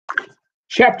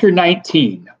Chapter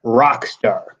 19,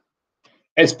 Rockstar.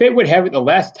 As fate would have it, the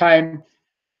last time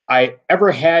I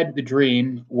ever had the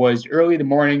dream was early the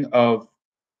morning of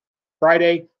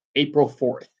Friday, April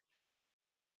 4th.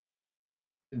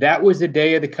 That was the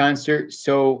day of the concert,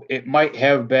 so it might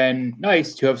have been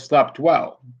nice to have slept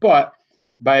well. But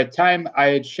by the time I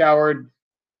had showered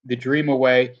the dream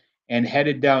away and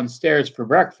headed downstairs for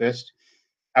breakfast,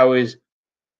 I was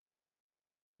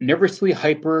nervously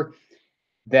hyper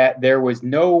that there was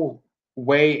no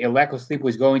way a lack of sleep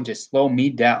was going to slow me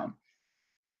down.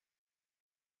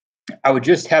 I would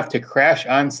just have to crash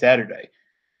on Saturday.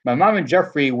 My mom and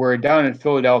Jeffrey were down in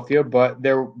Philadelphia, but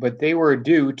they were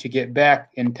due to get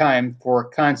back in time for a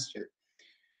concert.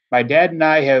 My dad and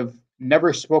I have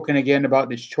never spoken again about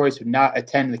this choice of not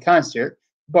attending the concert,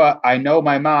 but I know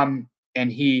my mom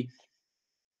and he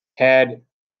had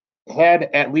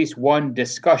had at least one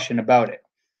discussion about it.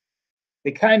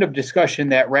 The kind of discussion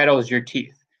that rattles your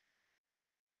teeth,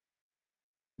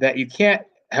 that you can't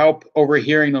help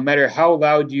overhearing no matter how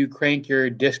loud you crank your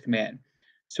Discman.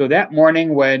 So that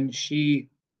morning when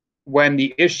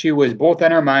the issue was both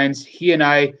on our minds, he and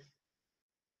I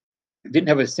didn't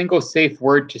have a single safe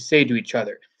word to say to each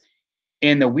other.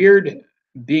 And the weird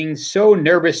being so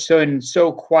nervous and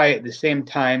so quiet at the same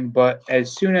time, but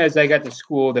as soon as I got to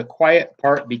school, the quiet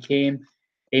part became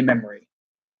a memory.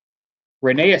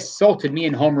 Renee assaulted me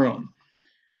in homeroom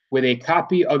with a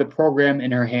copy of the program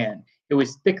in her hand. It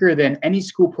was thicker than any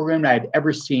school program I had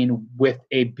ever seen, with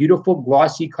a beautiful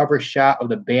glossy cover shot of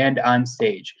the band on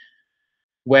stage.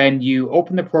 When you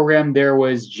opened the program, there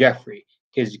was Jeffrey.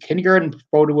 His kindergarten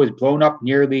photo was blown up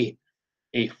nearly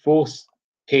a full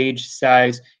page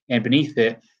size, and beneath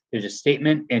it, there's a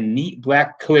statement in neat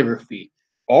black calligraphy.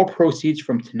 All proceeds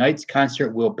from tonight's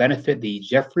concert will benefit the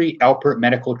Jeffrey Alpert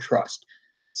Medical Trust.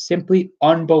 Simply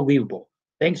unbelievable.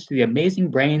 Thanks to the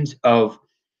amazing brains of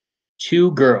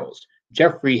two girls,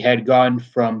 Jeffrey had gone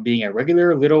from being a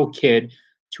regular little kid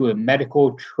to a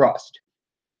medical trust.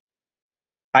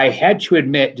 I had to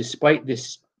admit, despite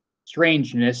this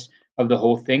strangeness of the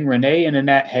whole thing, Renee and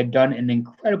Annette had done an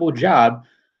incredible job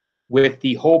with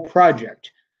the whole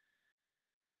project.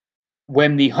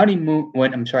 When the honeymoon,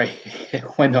 when I'm sorry,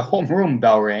 when the homeroom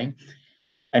bell rang,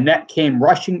 Annette came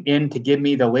rushing in to give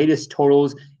me the latest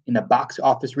totals in the box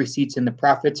office receipts and the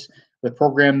profits of the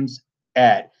program's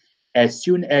ad. As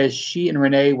soon as she and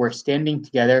Renee were standing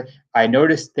together, I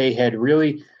noticed they had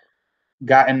both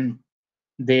gotten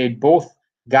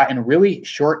really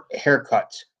short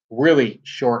haircuts.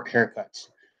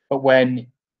 But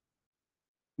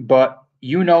but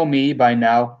you know me by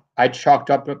now, I chalked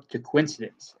up to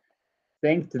coincidence.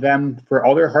 Thanked them for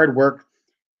all their hard work,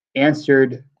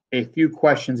 answered a few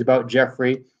questions about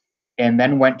Jeffrey, and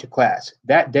then went to class.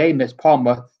 That day, Miss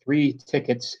Palma, 3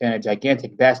 tickets and a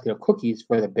gigantic basket of cookies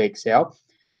for the bake sale,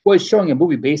 was showing a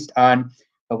movie based on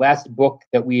the last book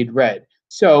that we had read.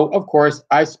 So, of course,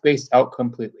 I spaced out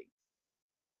completely.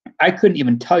 I couldn't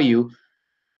even tell you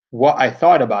what I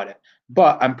thought about it,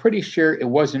 but I'm pretty sure it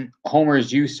wasn't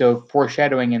Homer's use of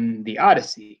foreshadowing in the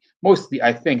Odyssey. Mostly,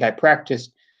 I think I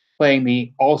practiced playing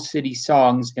the All City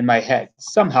songs in my head.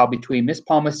 Somehow, between Miss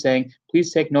Palma saying,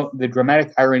 "Please take note of the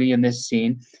dramatic irony in this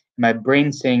scene," and my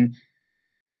brain saying,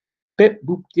 "Bip,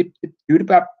 boop, dip, dip, doodle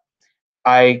bop,"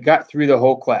 I got through the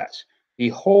whole class. The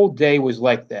whole day was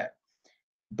like that.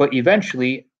 But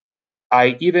eventually,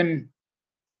 I even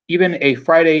a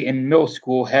Friday in middle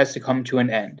school has to come to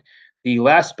an end. The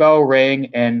last bell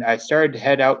rang, and I started to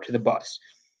head out to the bus.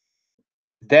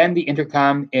 Then the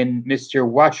intercom in Mr.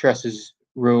 Watress's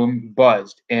room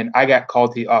buzzed, and I got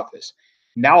called to the office.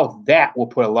 Now that will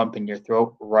put a lump in your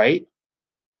throat, right?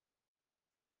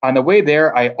 On the way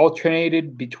there, I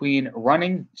alternated between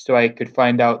running so I could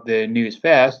find out the news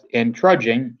fast and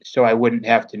trudging so I wouldn't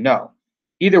have to know.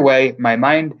 Either way, my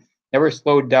mind never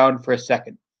slowed down for a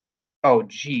second. Oh,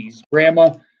 geez,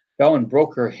 Grandma fell and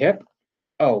broke her hip.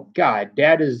 Oh, God,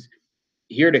 Dad is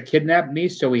here to kidnap me,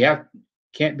 so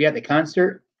can't be at the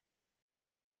concert.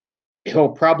 He'll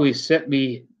probably set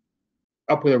me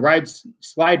up with a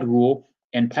slide rule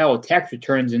and pile of tax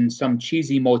returns in some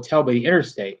cheesy motel by the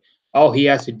interstate. All he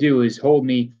has to do is hold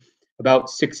me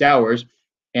about 6 hours,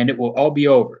 and it will all be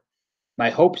over. My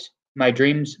hopes, my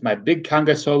dreams, my big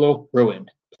conga solo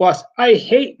ruined. Plus, I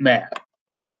hate math.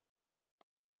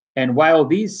 And while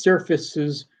these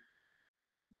surfaces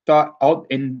thought all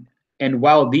in and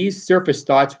while these surface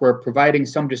thoughts were providing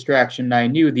some distraction, I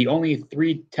knew the only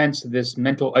 3/10 of this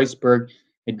mental iceberg,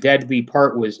 the deadly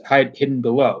part, was hidden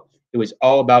below. It was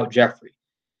all about Jeffrey.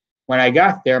 When I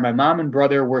got there, my mom and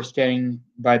brother were standing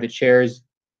by the chairs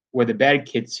where the bad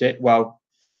kids sit while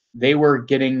they were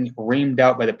getting reamed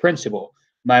out by the principal.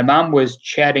 My mom was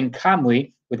chatting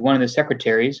calmly with one of the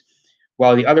secretaries,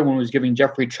 while the other one was giving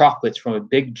Jeffrey chocolates from a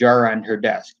big jar on her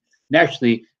desk.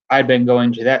 Naturally, I'd been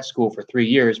going to that school for 3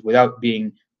 years without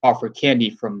being offered candy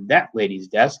from that lady's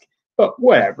desk, but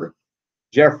whatever.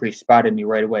 Jeffrey spotted me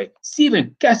right away.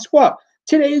 Steven, guess what?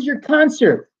 Today is your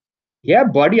concert. Yeah,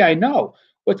 buddy, I know.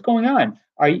 What's going on?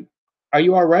 Are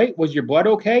you all right? Was your blood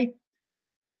okay?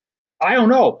 I don't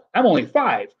know. I'm only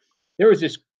 5. There was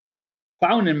this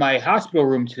clown in my hospital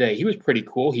room today. He was pretty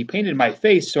cool. He painted my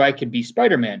face so I could be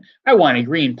Spider-Man. I wanted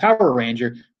green Power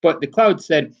Ranger, but the cloud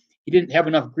said he didn't have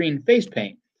enough green face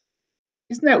paint.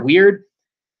 Isn't that weird?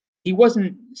 He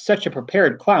wasn't such a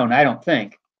prepared clown, I don't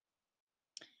think.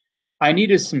 I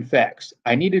needed some facts.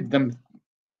 I needed them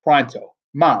pronto.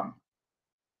 Mom,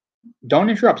 don't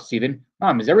interrupt, Stephen.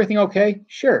 Mom, is everything okay?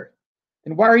 Sure.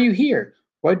 Then why are you here?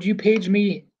 Why did you page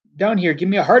me down here? Give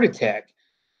me a heart attack.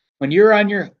 When we were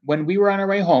on our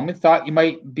way home and thought you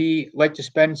might be like to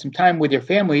spend some time with your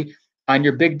family on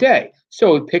your big day.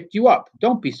 So we picked you up.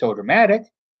 Don't be so dramatic.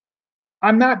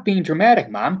 I'm not being dramatic,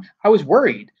 Mom. I was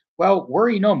worried. Well,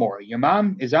 worry no more. Your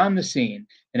mom is on the scene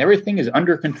and everything is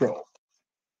under control.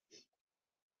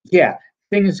 Yeah,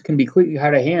 things can be completely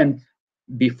out of hand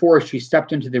before she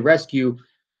stepped in to rescue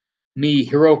me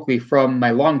heroically from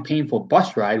my long, painful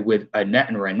bus ride with Annette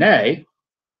and Renee.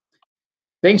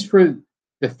 Thanks for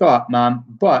the thought, Mom,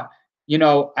 but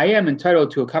I am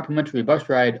entitled to a complimentary bus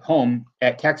ride home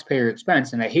at taxpayer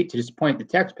expense, and I hate to disappoint the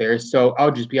taxpayers, so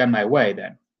I'll just be on my way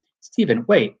then. Stephen,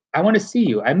 wait, I want to see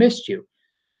you. I missed you.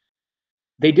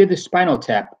 They did the spinal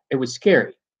tap. It was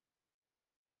scary.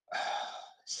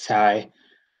 Sigh.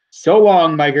 So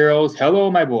long, my girls.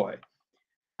 Hello, my boy.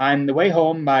 On the way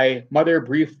home, my mother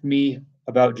briefed me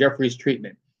about Jeffrey's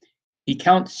treatment.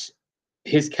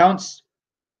 His counts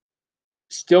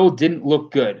still didn't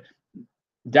look good.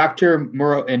 Dr.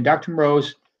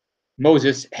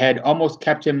 Moses had almost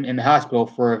kept him in the hospital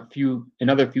for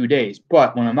another few days.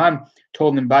 But when my mom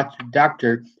told him about the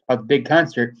doctor about the big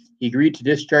concert, he agreed to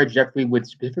discharge Jeffrey with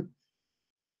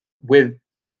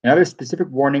another specific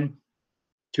warning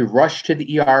to rush to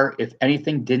the ER if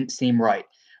anything didn't seem right.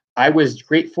 I was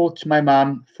grateful to my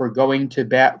mom for going to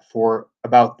bat for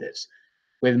about this.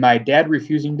 With my dad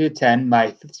refusing to attend,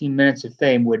 my 15 minutes of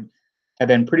fame would have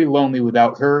been pretty lonely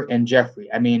without her and Jeffrey.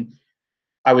 I mean,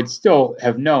 I would still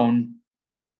have known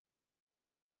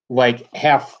like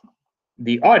half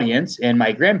the audience, and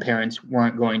my grandparents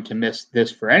weren't going to miss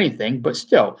this for anything, but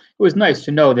still, it was nice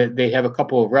to know that they have a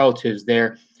couple of relatives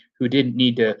there who didn't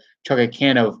need to chug a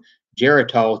can of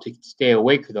Geritol to stay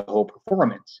awake for the whole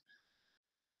performance.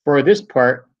 For this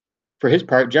part, for his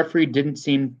part, Jeffrey did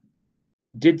seem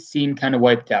kind of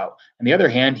wiped out. On the other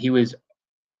hand, he was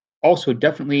also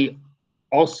definitely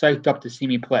all psyched up to see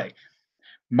me play.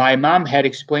 My mom had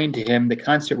explained to him the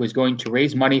concert was going to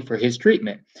raise money for his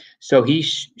treatment, so he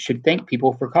should thank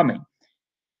people for coming,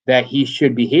 that he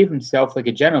should behave himself like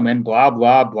a gentleman, blah,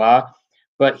 blah, blah.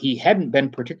 But he hadn't been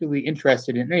particularly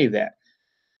interested in any of that.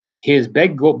 His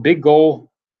big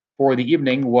goal for the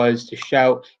evening was to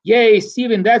shout, Yay,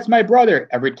 Steven, that's my brother,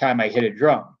 every time I hit a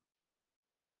drum.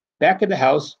 Back at the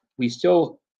house, we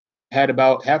still had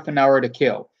about half an hour to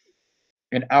kill,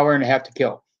 an hour and a half to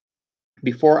kill,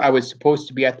 before I was supposed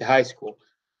to be at the high school.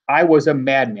 I was a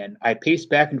madman. I paced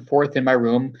back and forth in my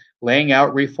room, laying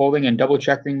out, refolding, and double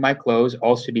checking my clothes,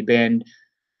 all city band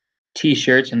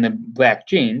t-shirts and the black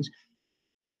jeans,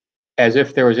 as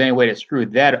if there was any way to screw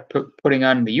that up, putting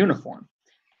on the uniform.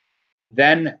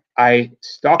 Then I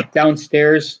stalked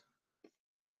downstairs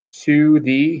to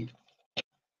the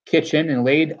kitchen and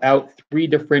laid out 3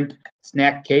 different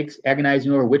snack cakes,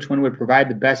 agonizing over which one would provide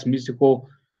the best musical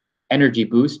energy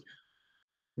boost.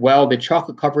 Well, the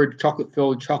chocolate-covered,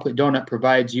 chocolate-filled chocolate donut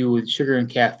provides you with sugar and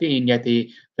caffeine, yet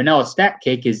the vanilla snack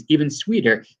cake is even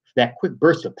sweeter for that quick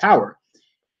burst of power.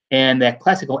 And that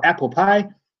classic apple pie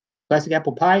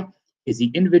is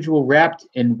the individual wrapped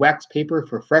in wax paper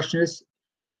for freshness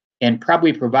and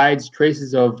probably provides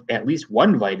traces of at least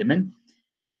one vitamin.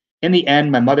 In the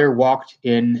end, my mother walked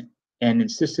in and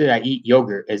insisted I eat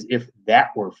yogurt as if that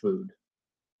were food.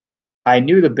 I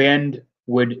knew the band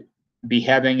would be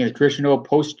having a traditional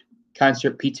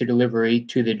post-concert pizza delivery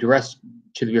to the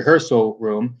rehearsal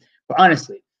room, but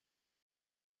honestly,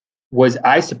 was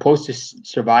I supposed to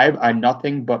survive on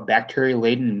nothing but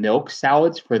bacteria-laden milk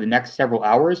solids for the next several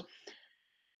hours?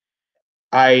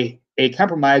 A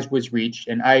compromise was reached,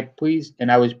 and I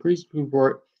was pleased to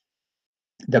report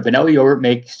the vanilla yogurt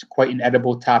makes quite an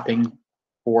edible topping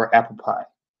for apple pie.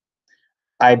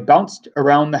 I bounced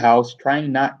around the house,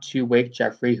 trying not to wake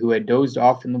Jeffrey, who had dozed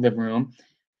off in the living room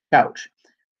couch.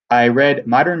 I read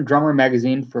Modern Drummer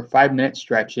magazine for 5-minute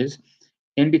stretches.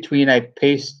 In between, I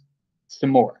paced some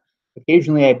more.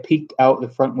 Occasionally, I peeked out the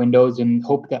front windows and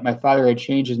hoped that my father had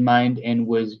changed his mind and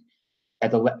was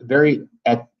at the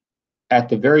at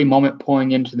the very moment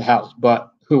pulling into the house.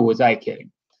 But who was I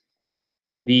kidding?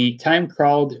 The time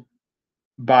crawled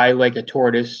by like a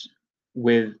tortoise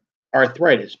with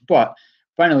arthritis. But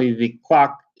finally, the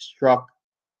clock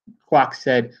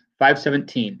said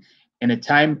 5:17, and a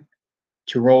time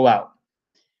to roll out.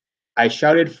 I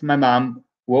shouted for my mom,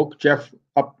 woke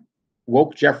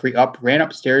Jeffrey up, ran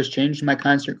upstairs, changed my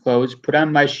concert clothes, put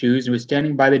on my shoes, and was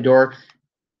standing by the door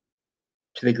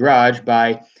to the garage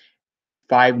by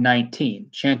 5:19,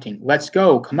 chanting, "Let's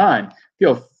go, come on."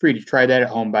 Feel free to try that at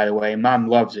home, by the way. Mom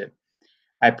loves it.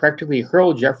 I practically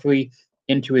hurled Jeffrey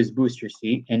into his booster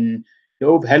seat and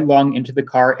dove headlong into the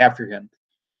car after him.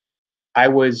 I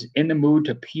was in the mood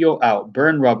to peel out,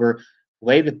 burn rubber,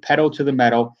 lay the pedal to the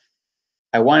metal.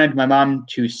 I wanted my mom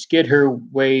to skid her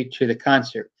way to the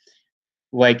concert,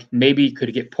 like maybe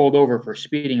could get pulled over for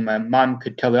speeding. And my mom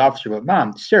could tell the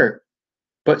officer,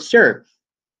 but sir,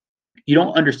 you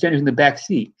don't understand who's in the back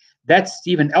seat. That's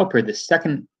Stephen Elper, the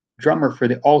second drummer for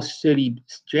the All City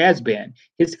Jazz Band.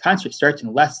 His concert starts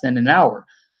in less than an hour.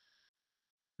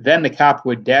 Then the cop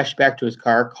would dash back to his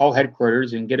car, call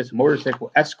headquarters, and get us a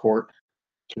motorcycle escort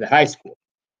to the high school.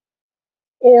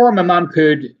 Or my mom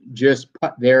could just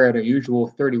putt there at a usual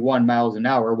 31 miles an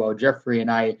hour while Jeffrey and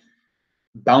I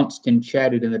bounced and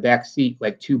chatted in the back seat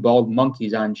like two bald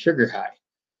monkeys on sugar high.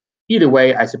 Either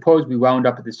way, I suppose we wound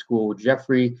up at the school.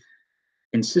 Jeffrey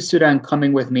insisted on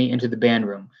coming with me into the band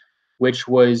room, which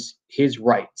was his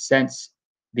right, since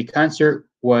the concert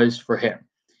was for him.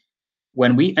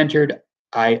 When we entered,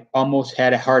 I almost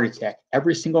had a heart attack.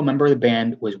 Every single member of the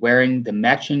band was wearing the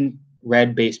matching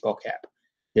red baseball cap.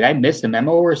 Did I miss a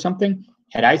memo or something?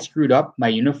 Had I screwed up my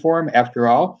uniform after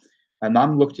all? My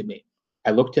mom looked at me.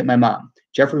 I looked at my mom.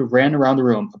 Jeffrey ran around the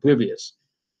room, oblivious.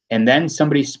 And then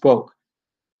somebody spoke.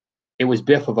 It was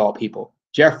Biff of all people.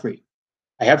 "Jeffrey,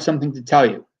 I have something to tell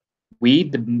you. We,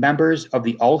 the members of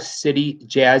the All City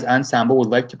Jazz Ensemble, would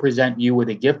like to present you with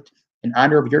a gift in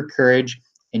honor of your courage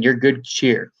and your good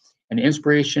cheer, an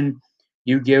inspiration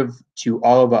you give to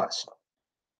all of us."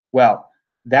 Well,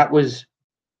 that was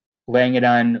laying it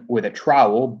on with a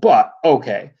trowel, but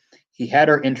okay. He had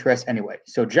our interest anyway.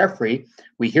 "So, Jeffrey,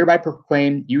 we hereby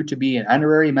proclaim you to be an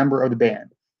honorary member of the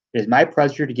band. It is my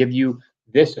pleasure to give you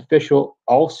this official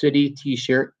All City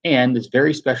t-shirt and this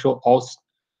very special All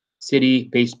City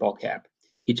baseball cap."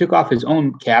 He took off his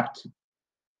own cap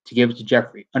to give it to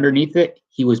Jeffrey. Underneath it,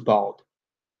 he was bald.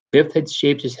 Biff had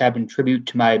shaved his head in tribute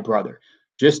to my brother.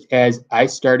 Just as I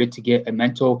started to get a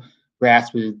mental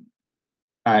grasp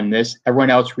on this, everyone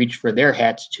else reached for their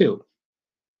hats too.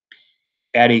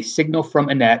 At a signal from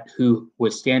Annette, who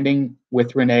was standing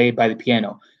with Renee by the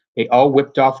piano, they all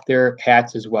whipped off their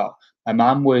hats as well. My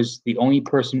mom was the only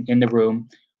person in the room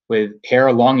with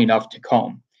hair long enough to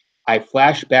comb. I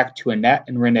flashed back to Annette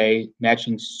and Renee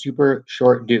matching super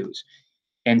short do's,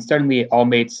 and suddenly it all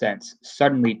made sense.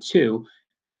 Suddenly, too,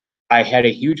 I had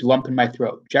a huge lump in my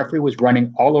throat. Jeffrey was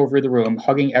running all over the room,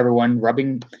 hugging everyone,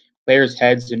 rubbing players'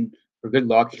 heads, and for good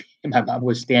luck, my mom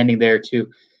was standing there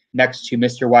too, next to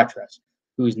Mr. Watrous,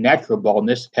 whose natural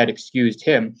baldness had excused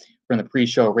him from the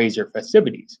pre-show razor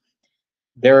festivities.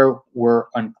 There were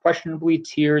unquestionably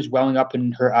tears welling up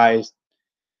in her eyes,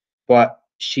 but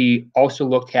she also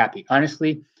looked happy.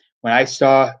 Honestly, when I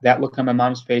saw that look on my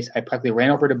mom's face, I practically ran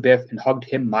over to Biff and hugged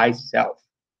him myself.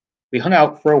 We hung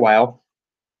out for a while.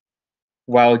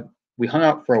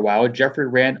 Jeffrey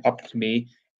ran up to me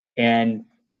and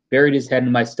buried his head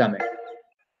in my stomach.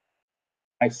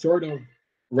 I sort of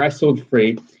wrestled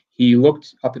free. He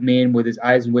looked up at me and with his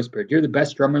eyes and whispered, "You're the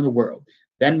best drummer in the world."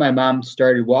 Then my mom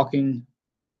started walking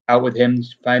out with him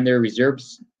to find their reserved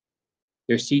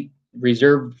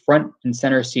front and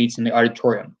center seats in the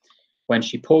auditorium. When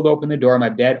she pulled open the door, my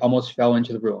dad almost fell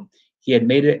into the room. He had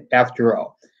made it after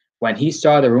all. When he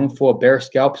saw the room full of bare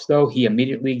scalps, though, he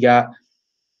immediately got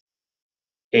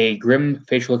a grim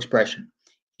facial expression.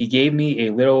 He gave me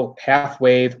a little half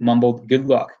wave, mumbled "good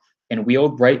luck," and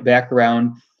wheeled right back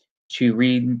around to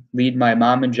lead my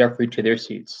mom and Jeffrey to their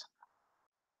seats.